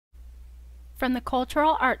From the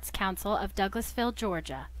Cultural Arts Council of Douglasville,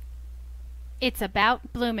 Georgia. It's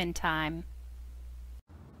about bloomin' time.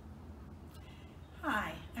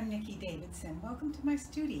 Hi, I'm Nikki Davidson. Welcome to my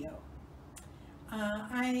studio.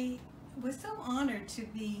 I was so honored to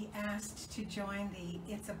be asked to join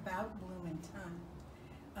the It's About Bloomin'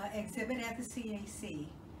 Time exhibit at the CAC.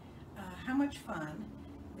 How much fun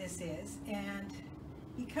this is, and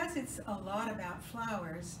because it's a lot about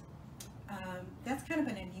flowers, that's kind of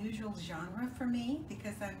an unusual genre for me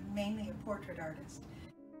because I'm mainly a portrait artist.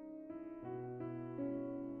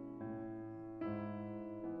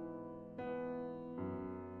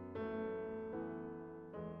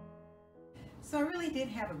 So I really did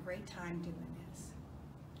have a great time doing this.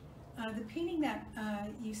 The painting that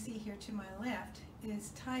you see here to my left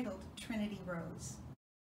is titled Trinity Rose.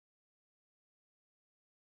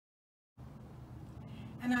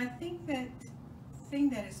 And I think that the thing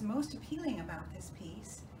that is most appealing about this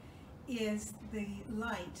piece is the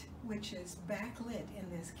light, which is backlit in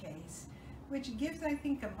this case, which gives, I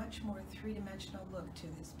think, a much more three-dimensional look to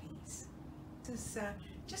this piece. This is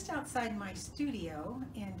just outside my studio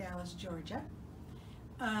in Dallas, Georgia.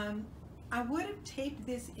 I would have taped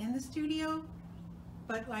this in the studio,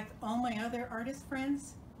 but like all my other artist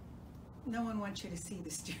friends, no one wants you to see the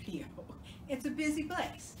studio. It's a busy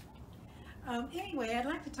place. Anyway, I'd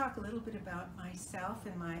like to talk a little bit about myself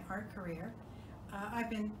and my art career. I've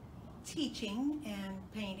been teaching and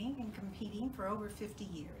painting and competing for over 50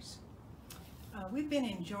 years. We've been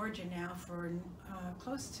in Georgia now for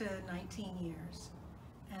close to 19 years.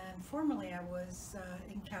 And formerly I was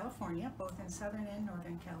in California, both in Southern and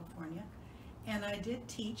Northern California, and I did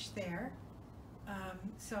teach there.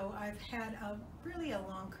 So I've had really a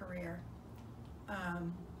long career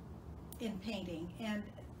in painting. And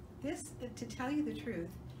this, to tell you the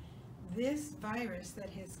truth, this virus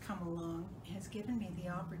that has come along has given me the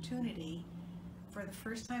opportunity for the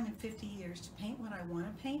first time in 50 years to paint what I want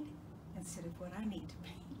to paint instead of what I need to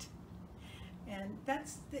paint. And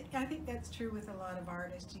I think that's true with a lot of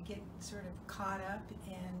artists. You get sort of caught up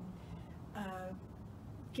in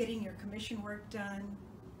getting your commission work done,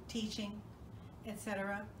 teaching,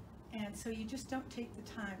 etc. And so you just don't take the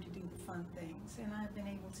time to do the fun things. And I've been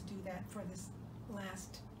able to do that for this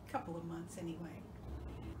last couple of months anyway.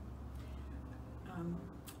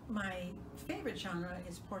 My favorite genre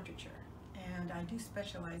is portraiture, and I do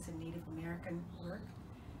specialize in Native American work,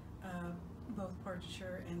 both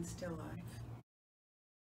portraiture and still life.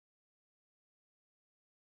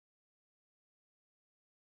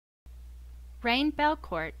 Rain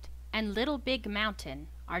Belcourt and Little Big Mountain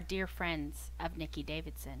are dear friends of Nikki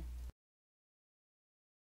Davidson.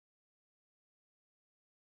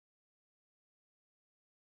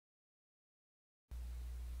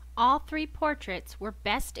 All three portraits were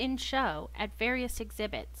best in show at various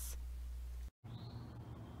exhibits.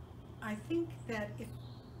 I think that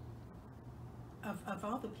of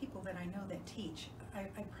all the people that I know that teach, I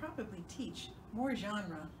probably teach more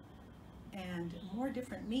genre and more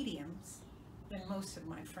different mediums than most of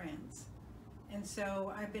my friends. And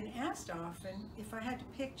so I've been asked often if I had to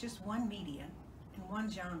pick just one medium and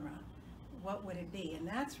one genre, what would it be? And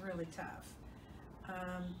that's really tough.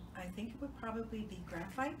 I think it would probably be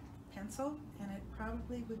graphite, pencil, and it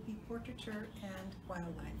probably would be portraiture and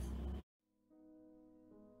wildlife.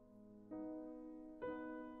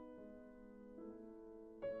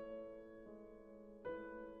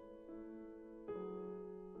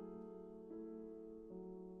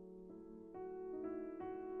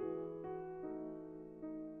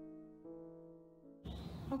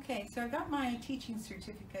 Okay, so I got my teaching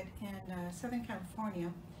certificate in Southern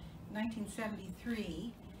California,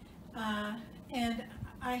 1973, and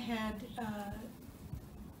I had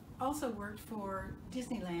also worked for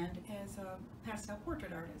Disneyland as a pastel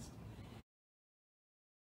portrait artist.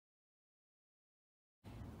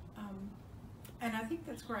 And I think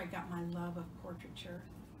that's where I got my love of portraiture.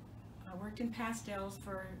 I worked in pastels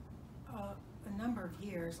for a number of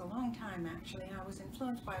years, a long time actually, and I was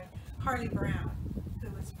influenced by Harley Brown, who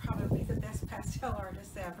was probably the best pastel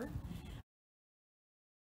artist ever.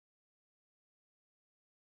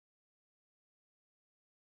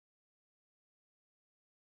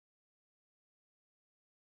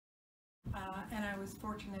 And I was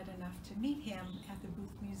fortunate enough to meet him at the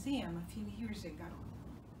Booth Museum a few years ago.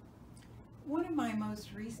 One of my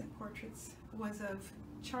most recent portraits was of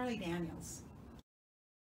Charlie Daniels,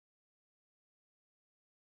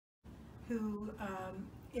 who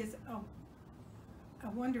is a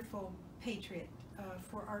wonderful patriot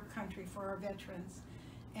for our country, for our veterans,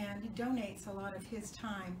 and he donates a lot of his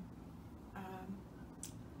time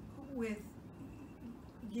with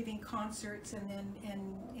giving concerts and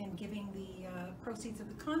then giving the proceeds of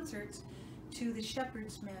the concerts to the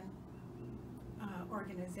Shepherd's Men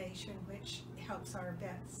organization, which helps our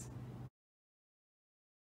vets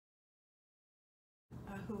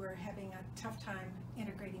who are having a tough time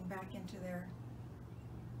integrating back into their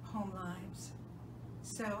home lives.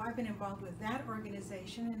 So I've been involved with that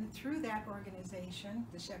organization, and through that organization,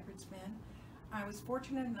 the Shepherd's Men, I was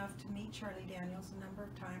fortunate enough to meet Charlie Daniels a number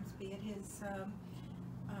of times, be at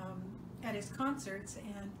his concerts,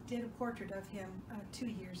 and did a portrait of him 2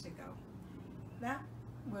 years ago. That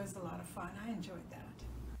was a lot of fun. I enjoyed that.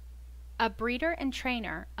 A breeder and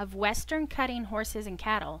trainer of Western cutting horses and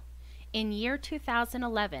cattle, in year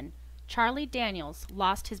 2011, Charlie Daniels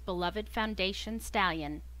lost his beloved foundation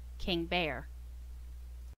stallion, King Bear.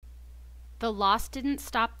 The loss didn't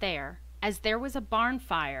stop there, as there was a barn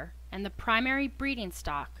fire and the primary breeding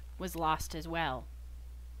stock was lost as well.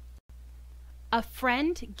 A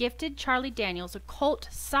friend gifted Charlie Daniels a colt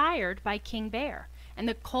sired by King Bear, and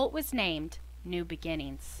the colt was named New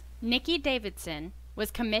Beginnings. Nikki Davidson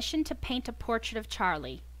was commissioned to paint a portrait of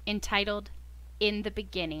Charlie, entitled In the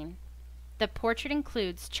Beginning. The portrait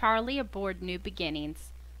includes Charlie aboard New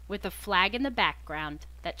Beginnings, with a flag in the background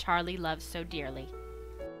that Charlie loves so dearly.